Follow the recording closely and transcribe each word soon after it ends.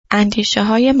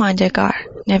اندیشه‌های ماندگار،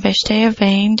 نوشته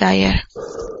وین دایر.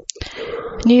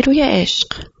 نیروی عشق.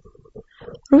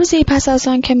 روزی پس از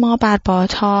آن که ما بر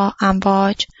بادها،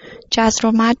 امواج، جزر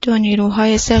و مد و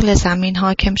نیروهای ثقل زمین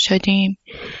حاکم شدیم،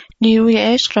 نیروی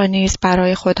عشق را نیز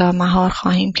برای خدا مهار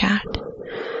خواهیم کرد.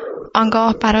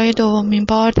 آنگاه برای دومین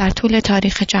بار در طول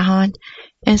تاریخ جهان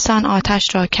انسان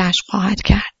آتش را کشف خواهد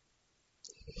کرد.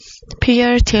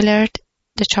 پیر تیلرد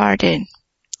دچاردین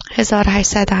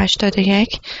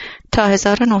 1881 تا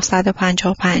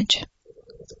 1955.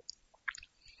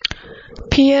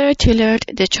 پیر تیلرد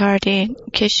دچاردین،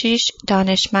 کشیش،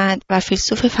 دانشمند و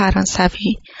فیلسوف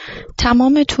فرانسوی،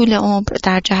 تمام طول عمر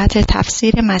در جهت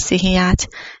تفسیر مسیحیت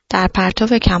در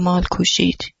پرتو کمال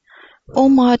کوشید.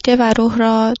 او ماده و روح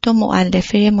را دو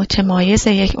مؤلفه متمایز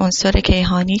یک عنصر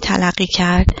کیهانی تلقی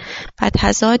کرد و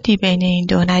تضادی بین این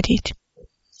دو ندید.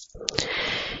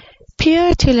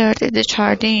 پیر تیلرد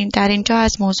دچاردین در اینجا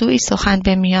از موضوعی سخن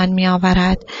به میان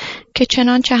می‌آورد که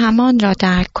چنانچه همان را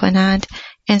درک کنند،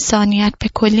 انسانیت به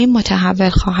کلی متحول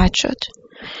خواهد شد.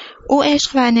 او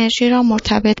عشق و انرژی را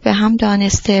مرتبط به هم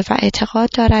دانسته و اعتقاد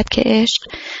دارد که عشق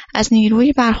از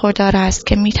نیرویی برخوردار است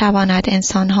که می‌تواند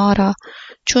انسانها را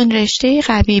چون رشته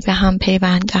قوی به هم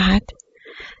پیوند دهد.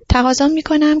 تقاضا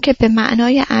می‌کنم که به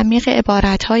معنای عمیق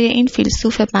عبارت‌های این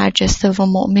فیلسوف برجسته و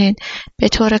مؤمن به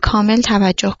طور کامل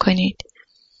توجه کنید.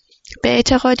 به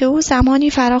اعتقاد او زمانی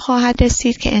فرا خواهد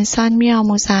رسید که انسان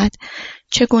می‌آموزد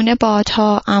چگونه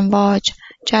بادها، امواج،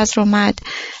 جزر و مد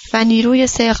و نیروی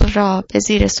ثقل را به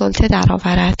زیر سلطه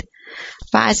درآورد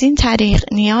و از این طریق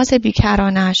نیاز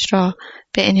بیکرانش را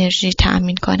به انرژی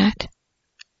تأمین کند.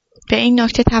 به این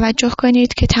نکته توجه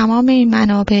کنید که تمام این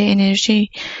منابع انرژی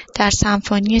در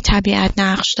سمفونی طبیعت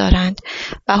نقش دارند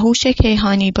و هوش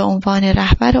کیهانی به عنوان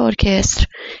رهبر ارکستر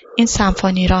این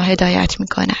سمفونی را هدایت می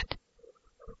کند.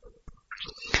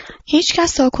 هیچ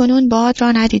کس تاکنون باد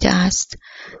را ندیده است،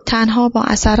 تنها با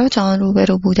اثرات آن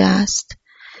روبرو بوده است.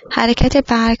 حرکت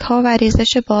برگ‌ها و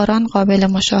ریزش باران قابل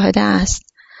مشاهده است.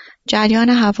 جریان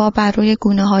هوا بر روی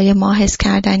گونه‌های ما حس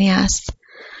کردنی است.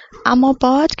 اما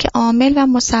باد که عامل و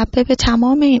مسبب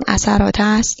تمام این اثرات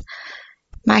است،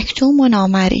 مکتوم و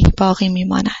نامرئی باقی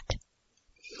می‌ماند.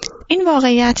 این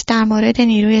واقعیت در مورد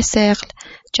نیروی ثقل،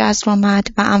 جزر و مد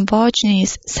و امواج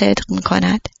نیز صدق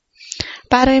می‌کند.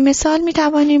 برای مثال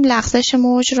می‌توانیم لغزش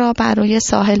موج را بر روی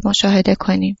ساحل مشاهده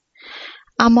کنیم،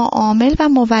 اما عامل و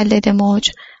مولد موج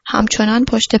همچنان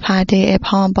پشت پرده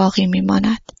ابهام باقی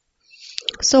می‌ماند.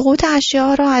 سقوط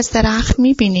اشیاء را از درخت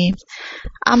می‌بینیم،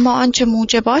 اما آنچه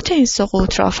موجبات این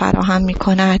سقوط را فراهم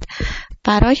می‌کند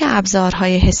برای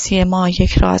ابزارهای حسی ما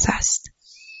یک راز است.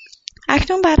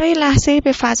 اکنون برای لحظه‌ای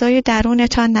به فضای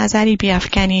درونتان نظری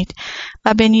بیفکنید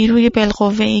و به نیروی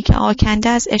بالقوه‌ای که آکنده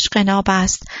از عشق ناب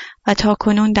است و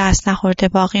تاکنون دست نخورده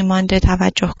باقی مانده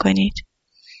توجه کنید.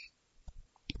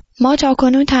 ما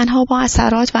تاکنون تنها با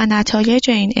اثرات و نتایج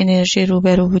این انرژی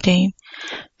روبرو بودیم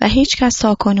و هیچ کس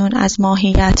تاکنون از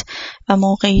ماهیت و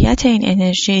موقعیت این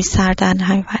انرژی سر در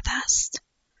نیاورده است.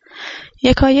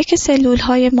 یکایک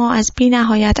سلول‌های ما از بی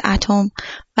نهایت اتم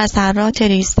و ذرات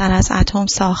ریزتر از اتم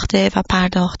ساخته و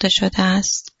پرداخته شده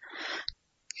است.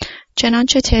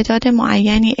 چنانچه تعداد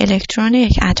معینی الکترون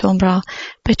یک اتم را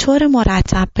به طور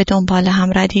مرتب به دنبال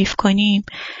هم ردیف کنیم،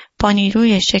 با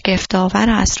نیروی شگفت‌آور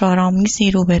و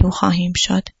اسرارآمیزی روبرو خواهیم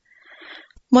شد.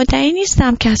 مدعی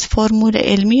نیستم که از فرمول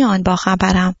علمی آن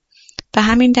باخبرم. به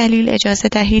همین دلیل اجازه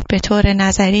دهید به طور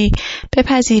نظری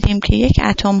بپذیریم که یک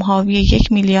اتم حاوی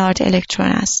 1 میلیارد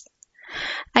الکترون است.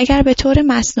 اگر به طور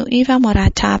مصنوعی و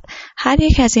مرتب هر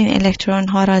یک از این الکترون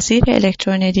ها را زیر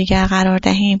الکترون دیگر قرار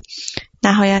دهیم،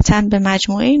 نهایتاً به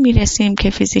مجموعه‌ای می‌رسیم که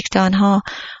فیزیکدانها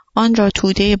آن را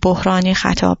توده بحرانی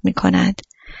خطاب می‌کنند.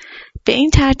 به این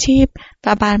ترتیب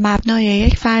و بر مبنای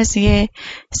یک فرضیه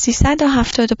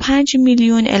 375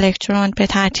 میلیون الکترون به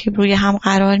ترتیب روی هم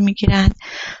قرار می‌گیرند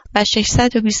و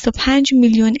 625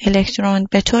 میلیون الکترون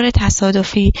به طور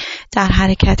تصادفی در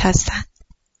حرکت هستند.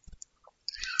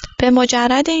 به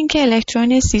مجرد اینکه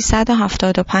الکترون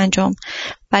 375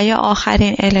 و یا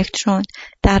آخرین الکترون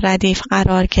در ردیف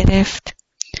قرار گرفت،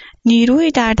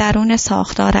 نیروی در درون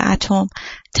ساختار اتم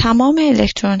تمام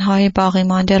الکترون‌های باقی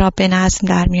مانده را به نظم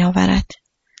در می‌آورد.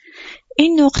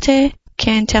 این نقطه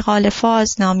که انتقال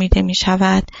فاز نامیده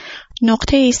می‌شود،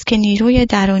 نقطه‌ای است که نیروی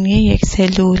درونی یک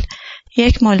سلول،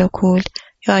 یک مولکول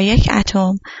یا یک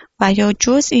اتم و یا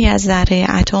جزئی از ذره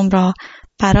اتم را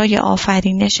برای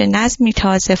آفرینش نظمی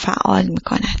تازه فعال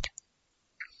می‌کند.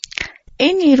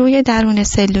 این نیروی درون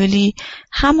سلولی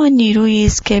همان نیرویی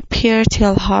است که پیر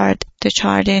تیلرد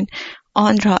دچاردین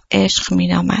آن را عشق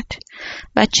می‌نامد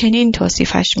و چنین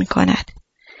توصیفش می‌کند: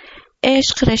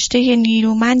 عشق رشته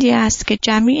نیرومندی است که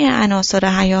جمیع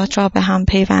عناصر حیات را به هم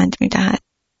پیوند می‌دهد.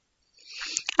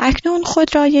 اکنون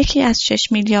خود را یکی از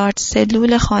 6 میلیارد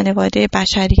سلول خانواده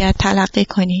بشریت تلقی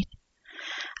کنید.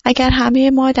 اگر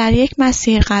همه ما در یک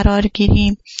مسیر قرار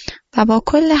گیریم و با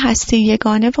کل هستی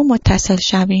یگانه و متصل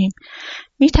شویم،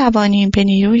 می توانیم به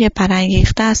نیروی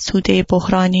برانگیخته از توده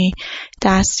بحرانی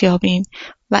دست یابیم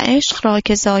و عشق را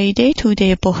که زاییده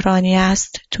توده بحرانی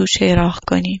است توشه راه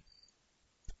کنیم.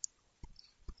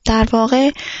 در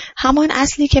واقع همان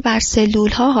اصلی که بر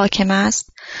سلول ها حاکم است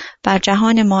بر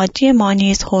جهان مادی ما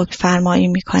نیز حکم فرمایی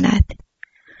می کند.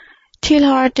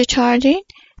 تیلهارد دچاردین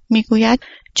می گوید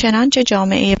چنانچه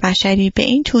جامعه بشری به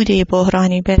این توده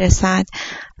بحرانی برسد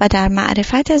و در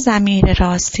معرفت ضمیر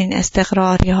راستین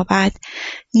استقرار یابد،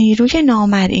 نیروی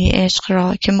نامرئی عشق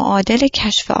را که معادل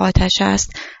کشف آتش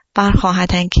است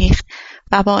برخواهد انگیخت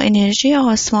و با انرژی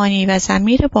آسمانی و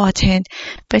ضمیر باطن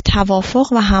به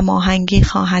توافق و هماهنگی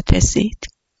خواهد رسید.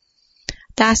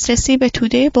 دسترسی به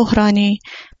توده بحرانی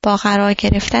با قرار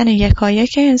گرفتن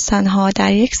یکایک انسانها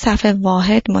در یک صف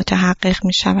واحد متحقق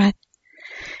می شود.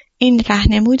 این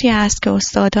راهنمودی است که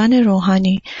استادان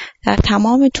روحانی در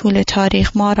تمام طول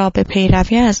تاریخ ما را به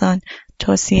پیروی از آن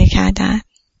توصیه کردند.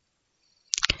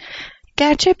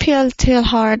 گرچه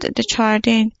تیلهارد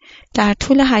دچاردین در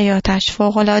طول حیاتش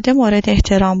فوق‌العاده مورد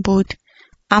احترام بود،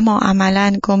 اما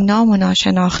عملاً گمنام و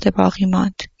ناشناخته باقی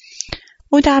ماند.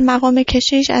 او در مقام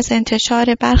کشیش از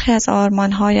انتشار برخی از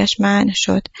آرمان‌هایش منع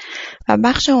شد و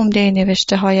بخش عمده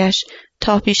نوشته‌هایش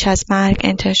تا پیش از مرگ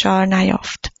انتشار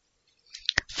نیافت.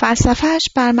 فلسفه‌اش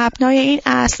بر مبنای این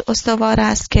اصل استوار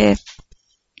است که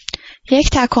یک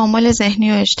تکامل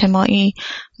ذهنی و اجتماعی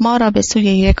ما را به سوی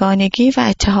یگانگی و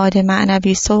اتحاد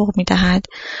معنوی سوق می‌دهد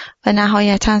و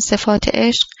نهایتاً صفات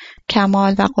عشق،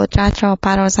 کمال و قدرت را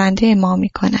برازنده ما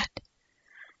می‌کند.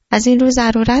 از این رو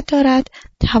ضرورت دارد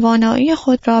توانایی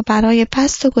خود را برای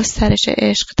بسط و گسترش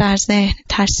عشق در ذهن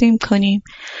ترسیم کنیم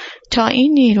تا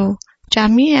این نیرو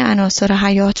جمیع عناصر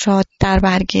حیات را در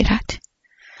بر گیرد.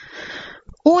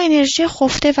 او انرژی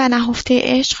خفته و نهفته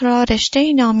عشق را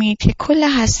رشته‌ای نامید که کل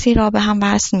هستی را به هم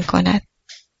وصل می‌کند.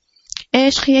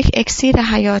 عشق یک اکسیر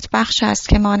حیات بخش است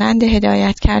که مانند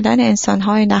هدایت کردن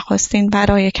انسان‌های نخستین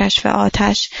برای کشف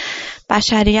آتش،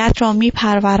 بشریت را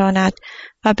می‌پروراند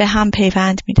و به هم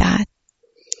پیوند می‌دهد.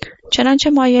 چنانچه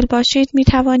مایل باشید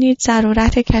می‌توانید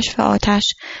ضرورت کشف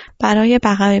آتش برای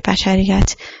بقای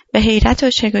بشریت و حیرت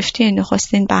و شگفتی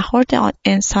نخستین برخورد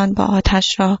انسان با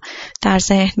آتش را در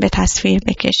ذهن به تصویر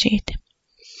بکشید.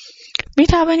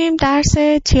 می‌توانیم درس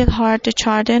تیلهارد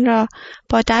دچاردین را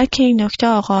با درک این نکته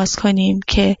آغاز کنیم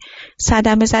که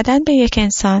صدمه زدن به یک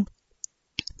انسان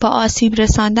با آسیب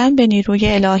رساندن به نیروی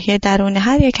الهی درون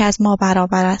هر یک از ما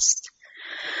برابر است.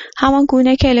 همان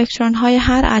گونه که الکترون‌های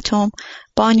هر اتم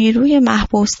با نیروی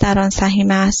محبوس در آن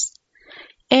سهیم است،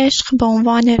 عشق به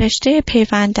عنوان رشته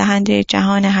پیوند دهنده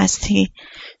جهان هستی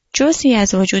جزئی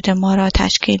از وجود ما را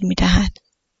تشکیل می‌دهد.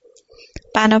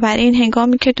 بنابراین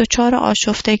هنگامی که دچار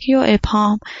آشفتگی و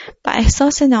ابهام و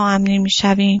احساس ناامنی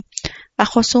می‌شویم و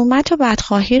خصومت و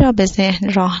بدخواهی را به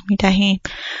ذهن راه می‌دهیم،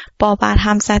 با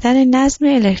برهم زدن نظم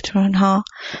الکترون‌ها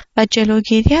و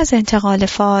جلوگیری از انتقال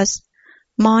فاز،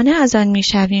 مانع از آن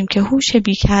می‌شویم که هوش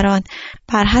بیکران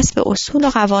بر حسب اصول و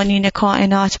قوانین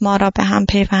کائنات ما را به هم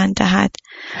پیوند دهد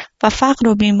و فقر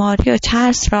و بیماری و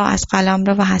ترس را از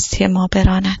قلمرو و هستی ما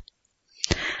براند.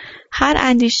 هر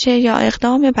اندیشه یا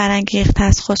اقدام برانگیخته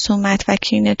از خصومت و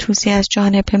کینه‌توزی از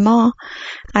جانب ما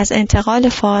از انتقال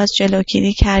فاز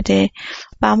جلوگیری کرده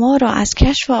و ما را از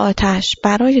کشف آتش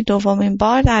برای دومین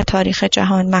بار در تاریخ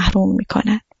جهان محروم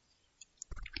می‌کند.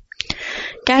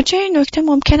 گرچه این نکته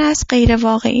ممکن است غیر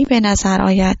واقعی به نظر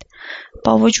آید،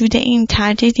 با وجود این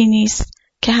تردیدی نیست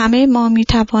که همه ما می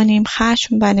توانیم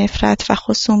خشم و نفرت و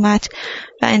خصومت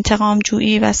و انتقام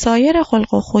جویی و سایر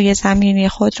خلق و خوی زمینی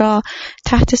خود را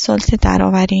تحت سلطه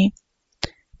درآوریم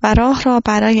و راه را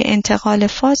برای انتقال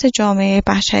فاز جامعه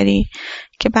بشری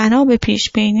که بنا به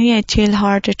پیشبینی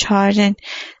تیلهارد دچاردین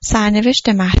سرنوشت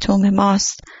محتوم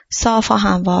ماست صاف و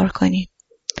هموار کنیم.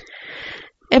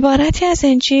 عبارتی از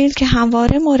انجیل که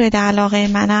همواره مورد علاقه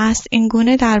من است این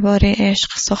گونه درباره عشق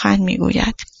سخن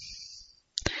میگوید: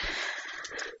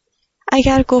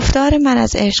 اگر گفتار من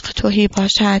از عشق تهی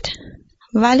باشد،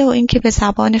 ولو اینکه به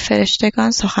زبان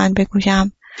فرشتگان سخن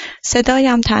بگویم،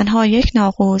 صدایم تنها یک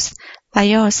ناقوس و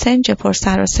یا سنج پر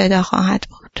سر و صدا خواهد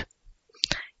بود.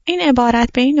 این عبارت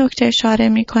به این نکته اشاره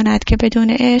می کند که بدون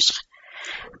عشق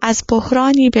از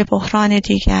بحرانی به بحران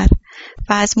دیگر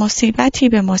و از مصیبتی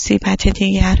به مصیبت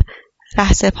دیگر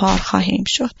رهسپار خواهیم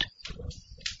شد.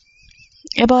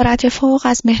 عبارت فوق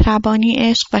از مهربانی،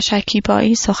 عشق و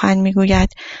شکیبایی سخن میگوید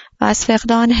و از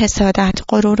فقدان حسادت،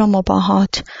 غرور و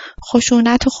مباهات،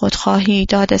 خشونت و خودخواهی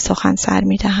داد سخن سر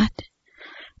می‌دهد.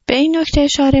 به این نکته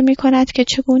اشاره می‌کند که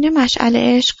چگونه مشعل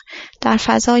عشق در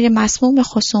فضای مسموم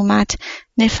خصومت،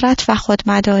 نفرت و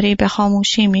خودمداری به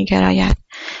خاموشی می‌گراید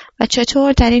و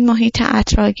چطور در این محیط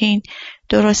عطرآگین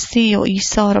درستی و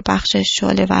ایثار و بخشش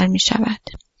شعله‌ور می‌شود.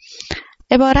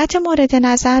 عبارت مورد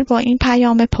نظر با این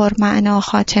پیام پرمعنا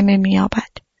خاتمه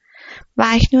می‌یابد و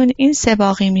اکنون این سه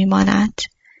باقی می‌مانند: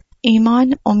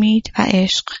 ایمان، امید و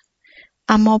عشق.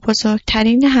 اما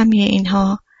بزرگترین همه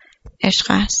اینها عشق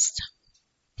است.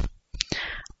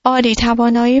 آری،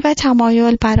 توانایی و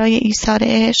تمایل برای ایثار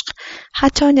عشق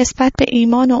حتی نسبت به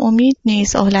ایمان و امید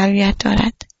نیز اولویت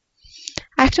دارد.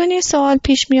 اکنون این سوال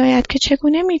پیش می آید که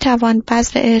چگونه می توان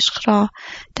بذر عشق را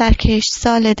در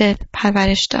کشتزار دل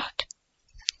پرورش داد؟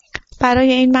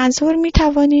 برای این منظور می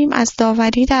توانیم از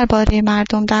داوری درباره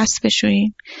مردم دست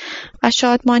بشوییم و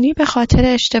شادمانی به خاطر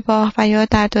اشتباه و یا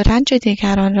درد و رنج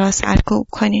دیگران را سرکوب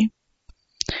کنیم.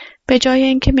 به جای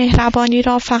اینکه مهربانی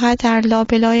را فقط در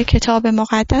لابلای کتاب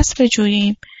مقدس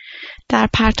بجوییم، در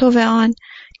پرتو آن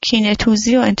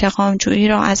کینه‌توزی و انتقام‌جویی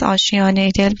را از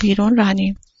آشیانه دل بیرون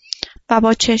رانیم و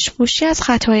با چشم‌پوشی از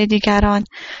خطای دیگران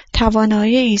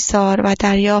توانایی ایثار و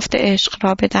دریافت عشق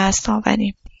را به دست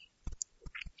آوریم.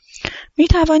 می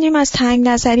توانیم از تنگ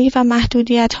نظری و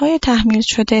محدودیت‌های تحمیل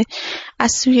شده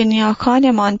از سوی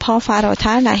نیاکانمان پا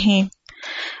فراتر نهیم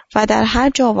و در هر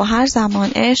جا و هر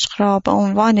زمان عشق را به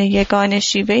عنوان یگانه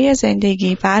شیوه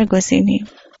زندگی برگزینیم.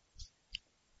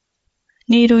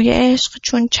 نیروی عشق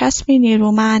چون چسبی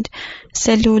نیرومند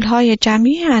سلول‌های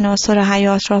جمعی عناصر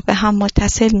حیات را به هم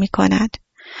متصل می‌کند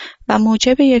و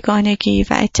موجب یگانگی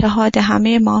و اتحاد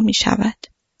همه ما می‌شود.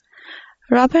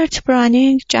 رابرت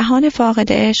براونینگ جهان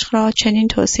فاقد عشق را چنین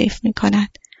توصیف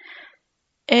می‌کند: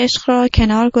 عشق را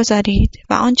کنار گذارید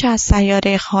و آنچه از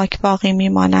سیاره خاک باقی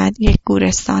می‌ماند یک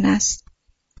گورستان است.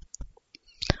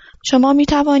 شما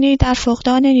می‌توانید در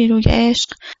فقدان نیروی عشق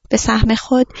به سهم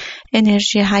خود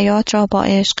انرژی حیات را با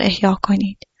عشق احیا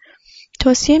کنید.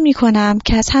 توصیه می‌کنم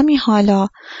که از همین حالا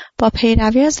با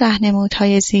پیروی از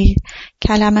راهنمودهای زیر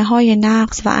کلمه‌های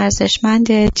نغز و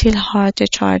ارزشمند تیلهارد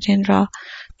چاردین را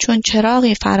چون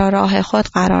چراغی فراراه خود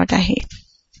قرار دهید.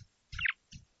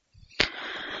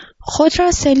 خود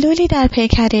را سلولی در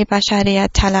پیکره بشریت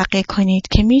تلقی کنید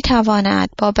که می‌تواند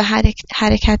با به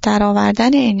حرکت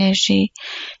درآوردن انرژی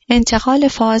انتقال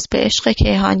فاز به عشق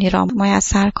کیهانی را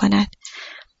میسر کند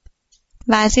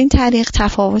و از این طریق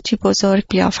تفاوتی بزرگ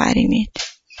بیافرینید.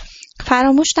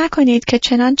 فراموش نکنید که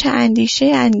چنانچه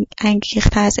اندیشه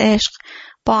انگیخته از عشق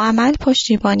با عمل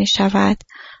پشتیبانی شود،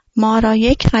 ما را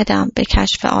یک قدم به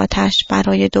کشف آتش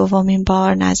برای دومین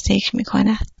بار نزدیک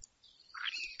می‌کند.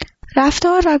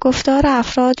 رفتار و گفتار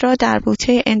افراد را در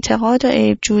بوته انتقاد و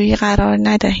عیب‌جویی قرار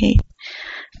ندهید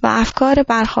و افکار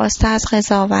برخاسته از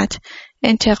قضاوت،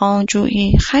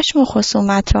 انتقام‌جویی، خشم و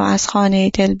خصومت را از خانه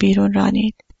دل بیرون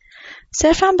رانید.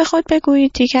 صرفاً به خود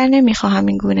بگویید دیگر نمی‌خواهم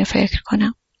این گونه فکر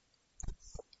کنم.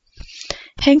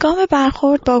 هنگام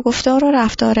برخورد با گفتار و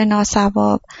رفتار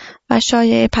ناصواب و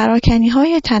شایعه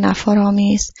پراکنی‌های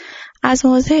تنفرآمیز از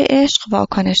موضع عشق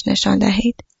واکنش نشان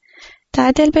دهید.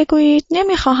 در دل بگویید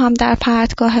نمی‌خواهم در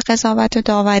پرتگاه قضاوت و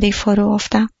داوری فرو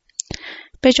افتم.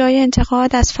 به جای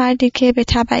انتقاد از فردی که به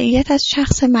تبعیت از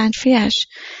شخص منفیش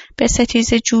به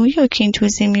ستیزه‌جویی و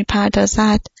کین‌توزی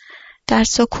می‌پردازد، در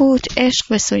سکوت عشق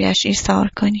به سویش ایثار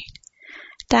کنید.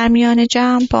 در میان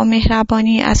جمع با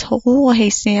مهربانی از حقوق و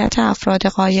حیثیت افراد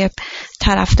غایب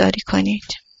طرفداری کنید.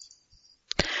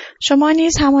 شما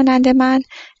نیز همانند من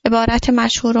عبارت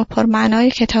مشهور و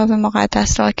پرمعنای کتاب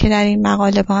مقدس را که در این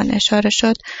مقاله به آن اشاره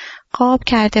شد قاب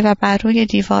کرده و بر روی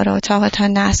دیوار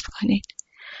اتاقتان نصب کنید.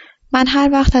 من هر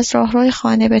وقت از راهروی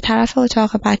خانه به طرف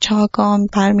اتاق بچه‌ها گام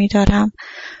برمی‌دارم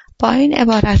با این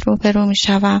عبارت روبرو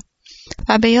می‌شوم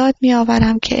و به یاد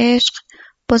می‌آورم که عشق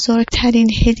بزرگترین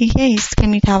هدیه است که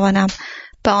می‌توانم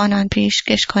به آنان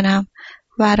پیشکش کنم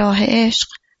و راه عشق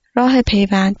راه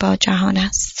پیوند با جهان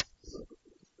است.